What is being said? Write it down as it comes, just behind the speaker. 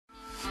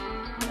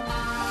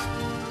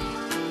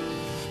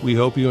We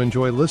hope you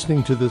enjoy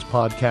listening to this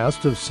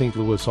podcast of St.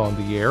 Louis on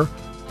the Air,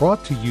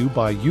 brought to you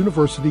by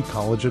University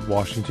College at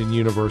Washington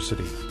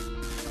University.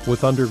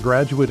 With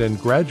undergraduate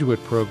and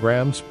graduate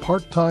programs,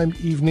 part-time,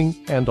 evening,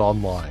 and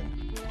online.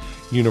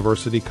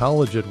 University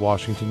College at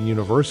Washington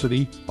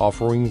University,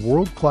 offering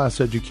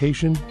world-class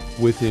education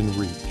within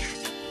reach.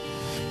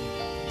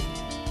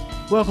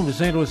 Welcome to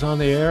St. Louis on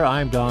the Air.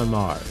 I'm Don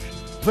Marsh.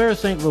 Fair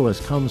St.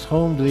 Louis comes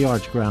home to the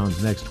Arts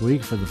Grounds next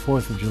week for the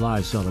 4th of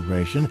July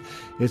celebration.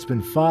 It's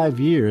been 5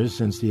 years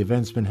since the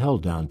event's been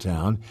held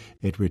downtown.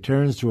 It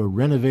returns to a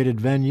renovated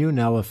venue,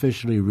 now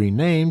officially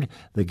renamed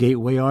the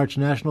Gateway Arch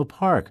National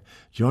Park.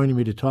 Joining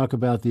me to talk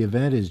about the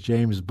event is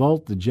James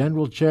Bolt, the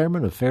General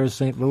Chairman of Fair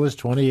St. Louis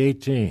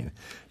 2018.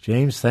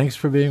 James, thanks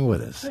for being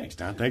with us. Thanks,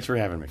 Don. Thanks for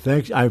having me.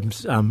 Thanks.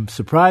 I'm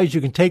surprised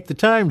you can take the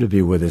time to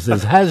be with us.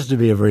 It has to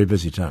be a very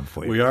busy time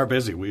for you. We are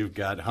busy. We've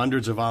got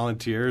hundreds of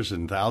volunteers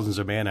and thousands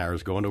of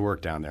man-hours going to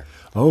work down there.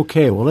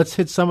 Okay, well, let's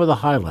hit some of the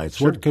highlights.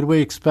 Sure. What could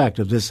we expect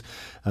of this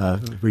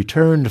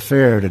return to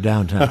fair to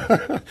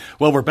downtown?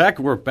 Well, we're back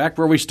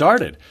where we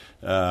started.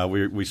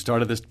 We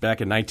started this back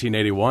in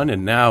 1981,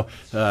 and now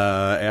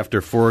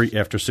after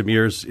some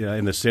years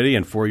in the city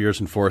and 4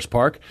 years in Forest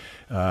Park,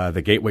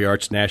 the Gateway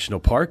Arch National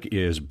Park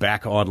is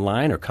back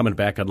online, or coming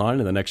back online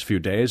in the next few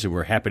days, and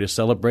we're happy to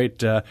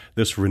celebrate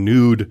this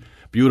renewed,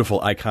 beautiful,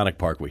 iconic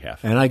park we have.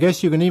 And I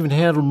guess you can even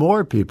handle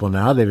more people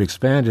now. They've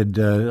expanded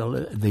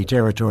the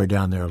territory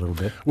down there a little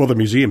bit. Well, the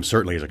museum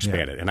certainly has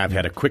expanded, and I've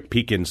had a quick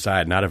peek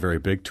inside, not a very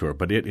big tour,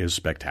 but it is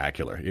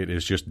spectacular. It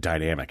is just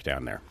dynamic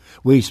down there.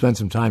 We spent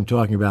some time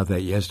talking about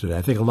that yesterday.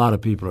 I think a lot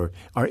of people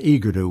are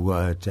eager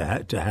to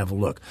have a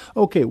look.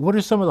 Okay, what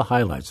are some of the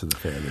highlights of the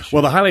fair this year?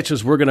 Well, the highlights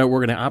is we're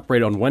gonna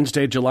operate on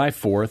Wednesday, July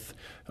 4th,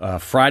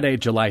 Friday,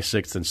 July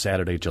 6th, and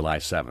Saturday, July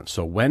 7th.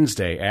 So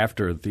Wednesday,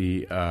 after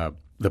the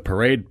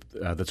parade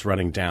that's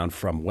running down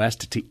from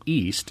west to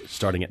east,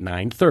 starting at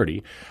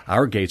 9:30,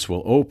 our gates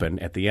will open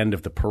at the end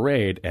of the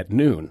parade at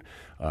noon.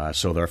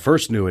 So our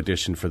first new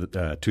addition for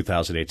the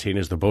 2018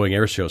 is the Boeing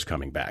Air Show's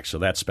coming back. So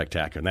that's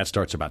spectacular, and that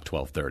starts about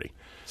 12:30.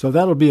 So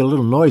that'll be a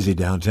little noisy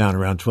downtown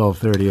around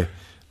 12:30.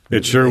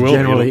 It sure will.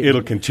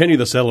 It'll continue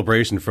the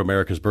celebration for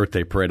America's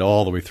Birthday Parade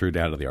all the way through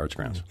down to the Arts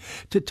Grounds.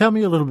 Tell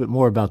me a little bit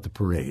more about the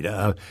parade.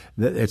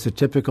 It's a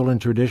typical and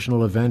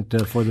traditional event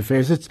for the fair.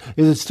 Is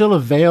it still a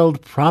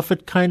veiled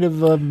prophet kind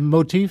of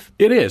motif?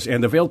 It is,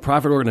 and the Veiled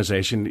Prophet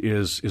organization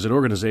is an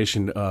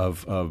organization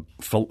of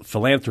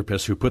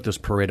philanthropists who put this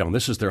parade on.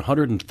 This is their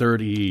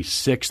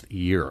 136th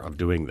year of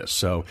doing this,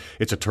 so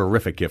it's a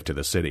terrific gift to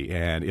the city,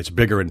 and it's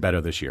bigger and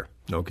better this year.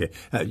 Okay.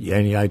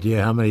 Any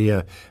idea how many?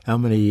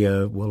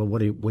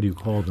 What do you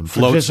call them?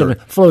 Floats,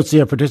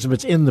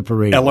 participants in the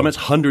parade. Elements,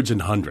 hundreds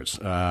and hundreds.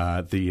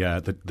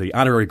 The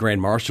honorary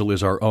Grand Marshal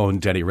is our own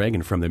Denny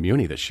Reagan from the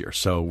Muni this year,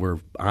 so we're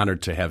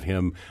honored to have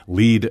him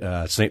lead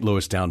St.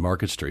 Louis down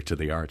Market Street to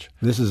the Arch.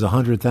 This is a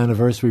 100th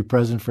anniversary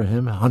present for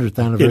him, 100th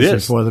anniversary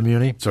for the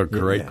Muni? It's a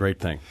great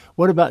thing.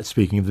 What about,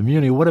 speaking of the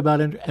Muni, what about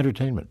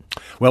entertainment?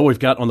 Well, we've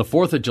got, on the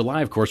 4th of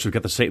July, of course, we've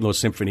got the St. Louis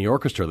Symphony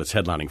Orchestra that's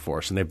headlining for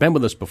us, and they've been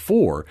with us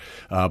before,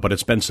 but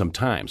it's been some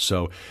time.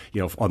 So,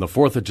 on the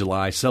 4th of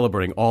July,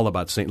 celebrating all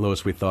about St.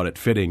 Louis, we thought it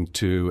fitting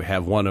to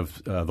have one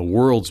of the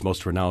world's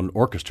most renowned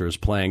orchestras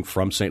playing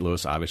from St.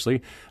 Louis,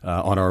 obviously,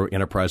 on our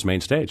Enterprise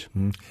main stage.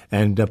 Mm-hmm.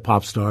 And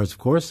pop stars, of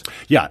course?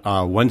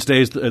 Yeah.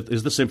 Wednesday is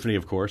the symphony,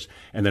 of course.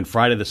 And then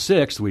Friday the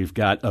 6th, we've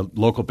got a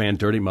local band,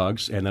 Dirty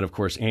Mugs, and then, of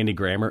course, Andy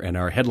Grammer, and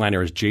our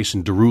headliner is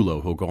Jason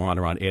Derulo, who'll go on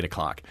around 8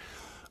 o'clock.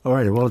 All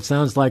right. Well, it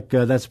sounds like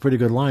that's a pretty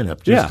good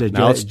lineup.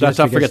 Now let's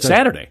not forget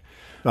Saturday.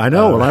 I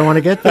know. Well, I want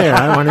to get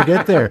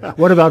there.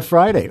 What about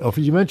Friday? Oh,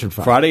 you mentioned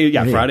Friday.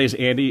 Friday is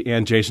Andy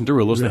and Jason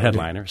Derulo's the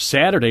headliner.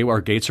 Saturday, our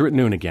gates are at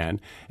noon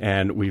again,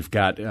 and we've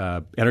got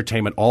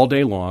entertainment all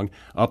day long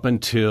up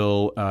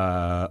until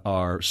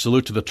our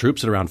salute to the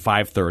troops at around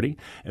 5:30.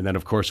 And then,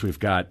 of course, we've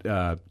got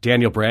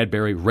Daniel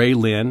Bradbury, Ray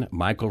Lynn,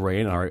 Michael Ray,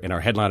 and our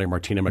headliner,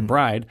 Martina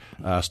McBride,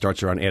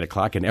 starts around 8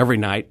 o'clock. And every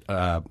night,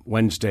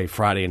 Wednesday,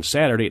 Friday, and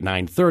Saturday at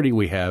 9:30,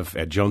 we have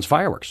at Jones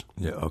Fireworks.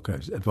 Yeah, okay.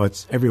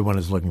 But everyone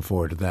is looking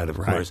forward to that, of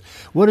course.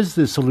 What is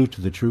the Salute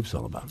to the Troops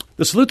all about?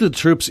 The Salute to the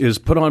Troops is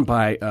put on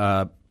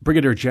by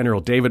Brigadier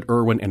General David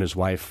Irwin and his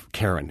wife,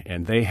 Karen,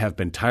 and they have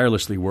been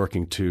tirelessly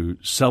working to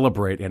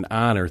celebrate and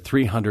honor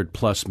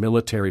 300-plus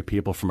military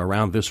people from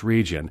around this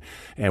region,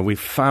 and we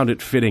found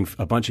it fitting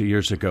a bunch of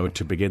years ago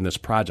to begin this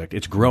project.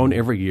 It's grown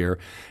every year,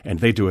 and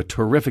they do a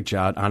terrific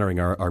job honoring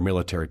our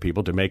military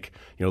people to make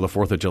the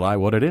 4th of July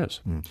what it is.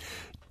 Mm.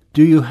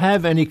 Do you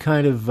have any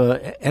kind of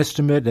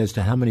estimate as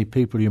to how many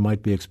people you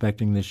might be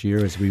expecting this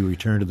year as we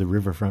return to the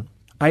riverfront?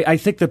 I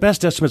think the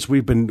best estimates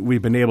we've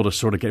been able to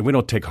sort of get. We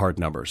don't take hard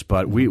numbers,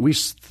 but we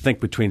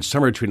think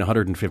somewhere between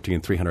 150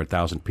 and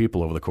 300,000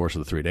 people over the course of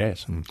the 3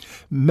 days.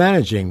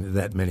 Managing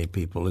that many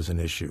people is an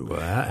issue.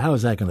 How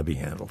is that going to be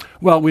handled?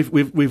 Well,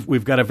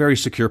 we've got a very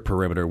secure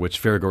perimeter,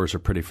 which fairgoers are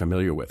pretty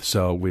familiar with.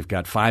 So we've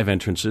got 5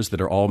 entrances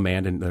that are all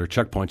manned, and there are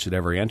checkpoints at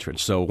every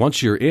entrance. So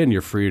once you're in,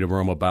 you're free to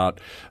roam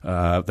about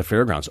the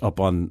fairgrounds, up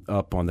on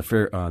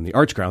the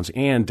arch grounds,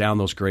 and down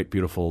those great,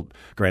 beautiful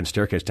grand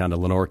staircase down to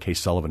Lenore K.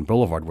 Sullivan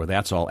Boulevard, where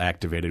that's all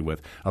activated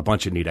with a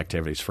bunch of neat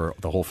activities for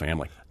the whole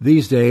family.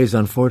 These days,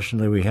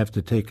 unfortunately, we have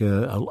to take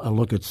a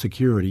look at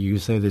security. You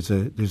say there's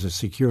a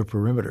secure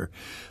perimeter,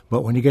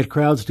 but when you get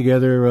crowds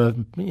together,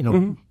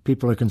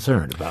 people are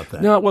concerned about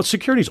that. No, well,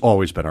 security's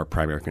always been our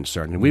primary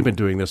concern, and we've been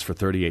doing this for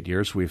 38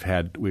 years. We've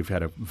had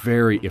a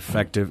very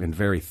effective and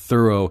very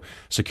thorough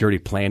security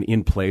plan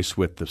in place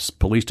with the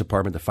police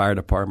department, the fire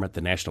department,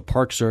 the National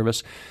Park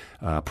Service,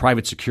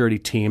 private security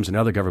teams, and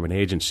other government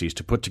agencies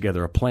to put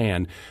together a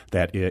plan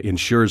that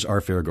ensures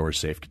our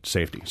fairgoers'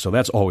 safety. So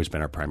that's always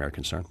been our primary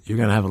concern. You're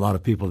going to have a lot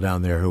of people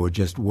down there who are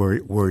just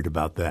worried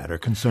about that or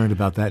concerned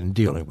about that and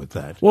dealing with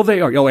that. Well,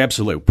 they are. Oh,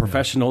 absolutely.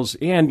 Professionals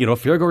and,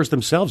 fairgoers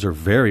themselves are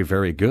very,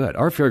 very good.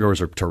 Our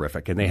fairgoers are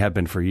terrific, and they have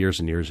been for years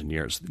and years and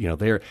years.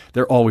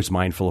 They're always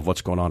mindful of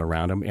what's going on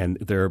around them, and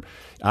they're,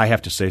 I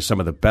have to say, some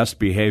of the best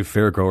behaved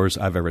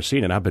fairgoers I've ever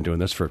seen, and I've been doing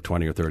this for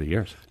 20 or 30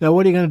 years. Now,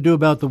 what are you going to do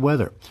about the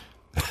weather?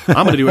 I'm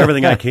going to do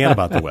everything I can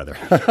about the weather.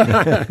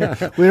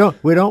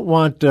 We don't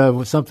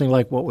want something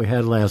like what we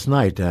had last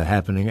night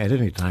happening at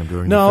any time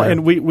during the fair.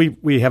 And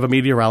we have a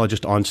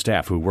meteorologist on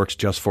staff who works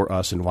just for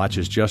us and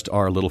watches just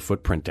our little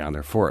footprint down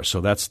there for us.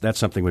 So that's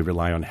something we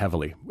rely on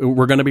heavily.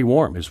 We're going to be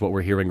warm is what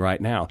we're hearing right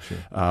now.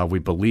 Sure. We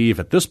believe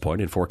at this point,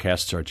 and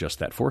forecasts are just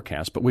that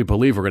forecast, but we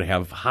believe we're going to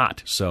have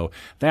hot. So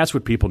that's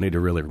what people need to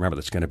really remember.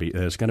 It's going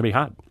to be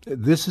hot.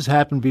 This has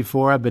happened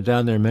before. I've been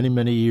down there many,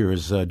 many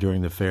years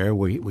during the fair.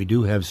 We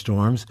do have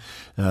storms.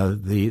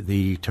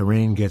 The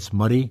terrain gets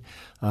muddy.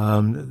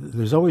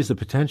 There's always the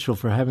potential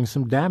for having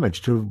some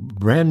damage to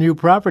brand new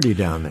property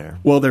down there.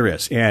 Well, there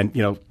is.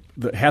 And,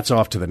 the hats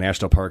off to the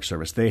National Park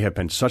Service. They have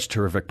been such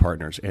terrific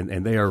partners,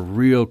 and they are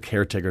real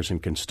caretakers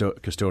and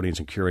custodians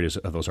and curators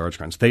of those arch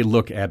grounds. They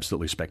look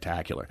absolutely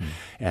spectacular.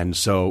 And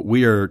so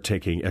we are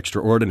taking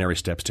extraordinary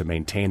steps to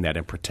maintain that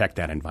and protect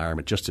that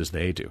environment just as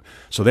they do.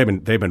 So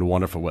they've been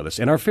wonderful with us.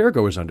 And our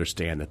fairgoers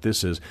understand that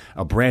this is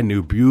a brand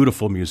new,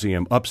 beautiful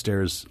museum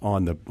upstairs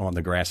on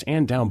the grass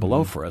and down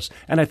below for us.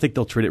 And I think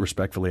they'll treat it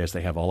respectfully as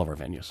they have all of our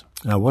venues.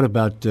 Now, what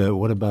about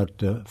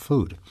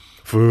food?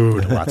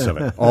 Food, lots of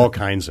it, all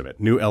kinds of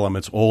it. New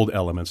elements, old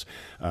elements,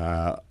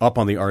 up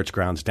on the arch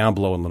grounds, down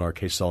below in Lenore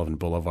K. Sullivan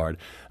Boulevard.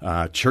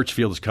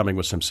 Churchfield is coming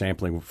with some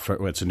sampling.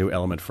 It's a new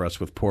element for us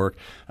with pork.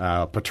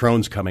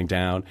 Patron's coming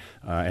down,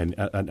 and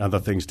other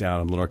things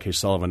down in Lenore K.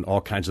 Sullivan,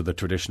 all kinds of the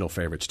traditional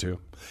favorites, too.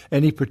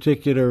 Any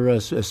particular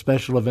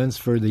special events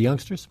for the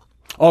youngsters?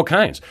 All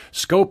kinds.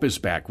 Scope is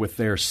back with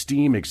their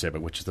STEAM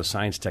exhibit, which is the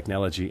Science,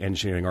 Technology,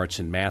 Engineering, Arts,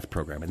 and Math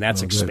program, and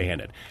that's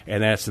expanded.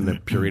 And that's in the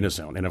Purina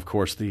zone. And, of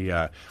course, we've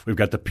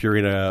got the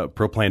Purina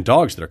Pro Plan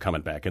dogs that are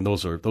coming back, and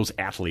those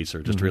athletes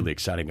are just really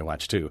exciting to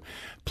watch, too.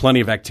 Plenty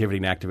of activity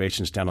and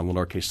activations down on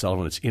Lenore K.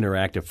 Sullivan. It's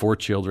interactive for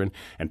children,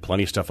 and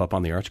plenty of stuff up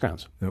on the arch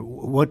grounds.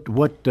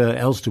 What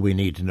else do we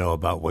need to know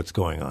about what's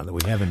going on that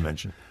we haven't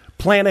mentioned?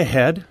 Plan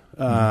ahead.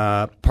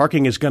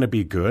 Parking is going to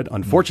be good.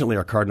 Unfortunately,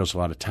 our Cardinals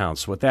are out of town,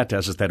 so what that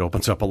does is that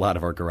opens up a lot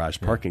of our garage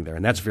parking there,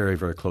 and that's very,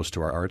 very close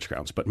to our arch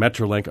grounds. But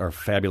Metrolink, our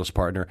fabulous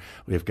partner,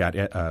 we've got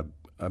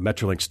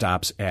Metrolink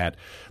stops at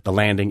the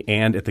Landing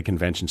and at the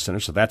Convention Center,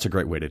 so that's a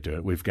great way to do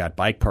it. We've got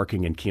bike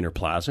parking in Keener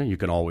Plaza. You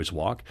can always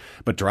walk.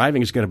 But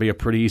driving is going to be a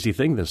pretty easy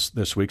thing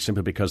this week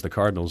simply because the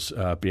Cardinals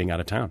being out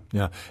of town.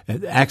 Yeah,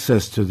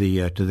 access to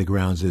the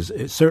grounds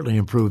is certainly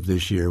improved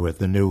this year with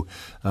the new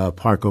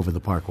park over the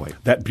Parkway.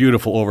 That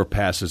beautiful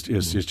overpass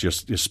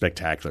is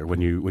spectacular.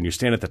 When you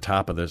stand at the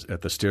top of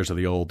the stairs of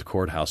the old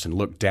courthouse and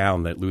look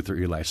down at Luther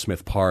Eli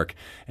Smith Park,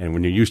 and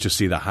when you used to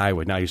see the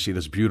highway, now you see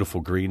this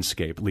beautiful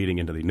greenscape leading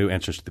into the new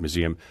entrance to the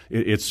museum.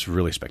 It's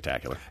really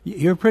spectacular.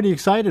 You're pretty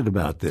excited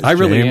about this. I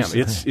really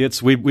James.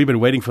 am. We've been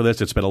waiting for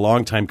this. It's been a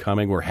long time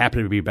coming. We're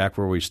happy to be back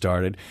where we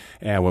started.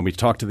 And when we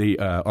talked to the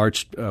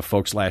Arch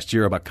folks last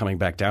year about coming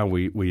back down,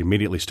 we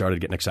immediately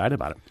started getting excited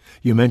about it.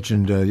 You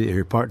mentioned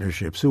your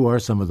partnerships. Who are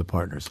some of the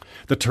partners?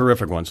 The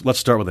terrific ones. Let's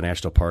start with the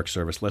National Park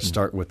Service. Let's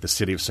start with the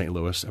City of St.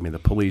 Louis. I mean, the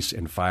police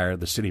and fire,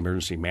 the City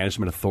Emergency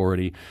Management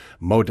Authority.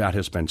 MoDOT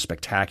has been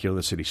spectacular.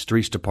 The City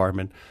Streets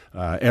Department.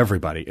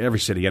 Everybody, every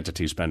city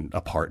entity has been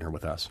a partner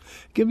with us.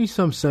 Give me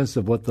some sense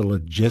of what the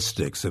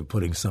logistics of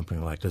putting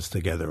something like this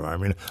together are. I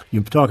mean,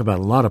 you talk about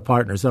a lot of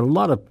partners and a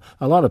lot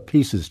of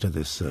pieces to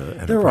this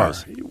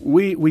enterprise. There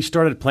are. We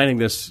started planning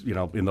this,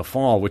 in the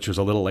fall, which was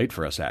a little late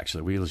for us.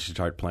 Actually, we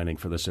started planning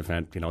for this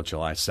event,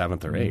 July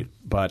 7th or 8th.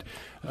 But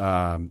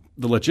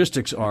the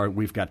logistics are: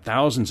 we've got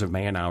thousands of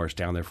man hours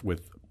down there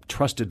with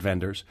trusted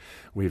vendors.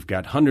 We've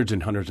got hundreds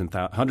and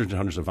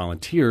hundreds of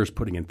volunteers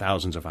putting in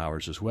thousands of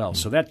hours as well.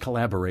 So that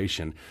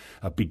collaboration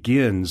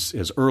begins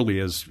as early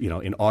as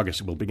in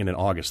August. It will begin in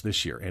August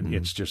this year, and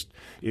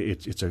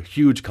it's a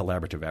huge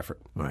collaborative effort.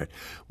 All right.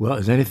 Well,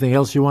 is there anything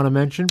else you want to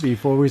mention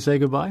before we say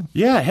goodbye?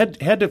 Yeah, head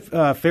to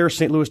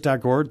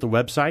fairstlouis.org, the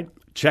website.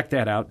 Check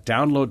that out.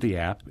 Download the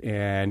app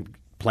and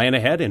plan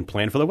ahead and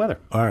plan for the weather.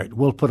 All right.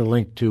 We'll put a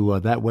link to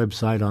that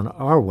website on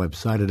our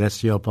website at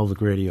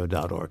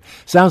stlpublicradio.org.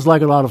 Sounds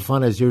like a lot of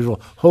fun as usual.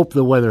 Hope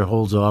the weather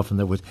holds off and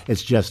that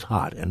it's just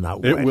hot and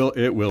not wet.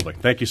 It will be.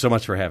 Thank you so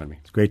much for having me.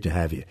 It's great to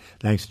have you.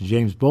 Thanks to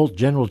James Bolt,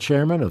 General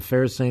Chairman of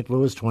Fair St.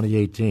 Louis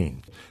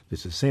 2018.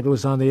 This is St.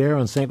 Louis on the Air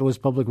on St. Louis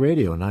Public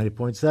Radio,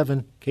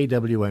 90.7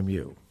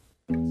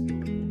 KWMU.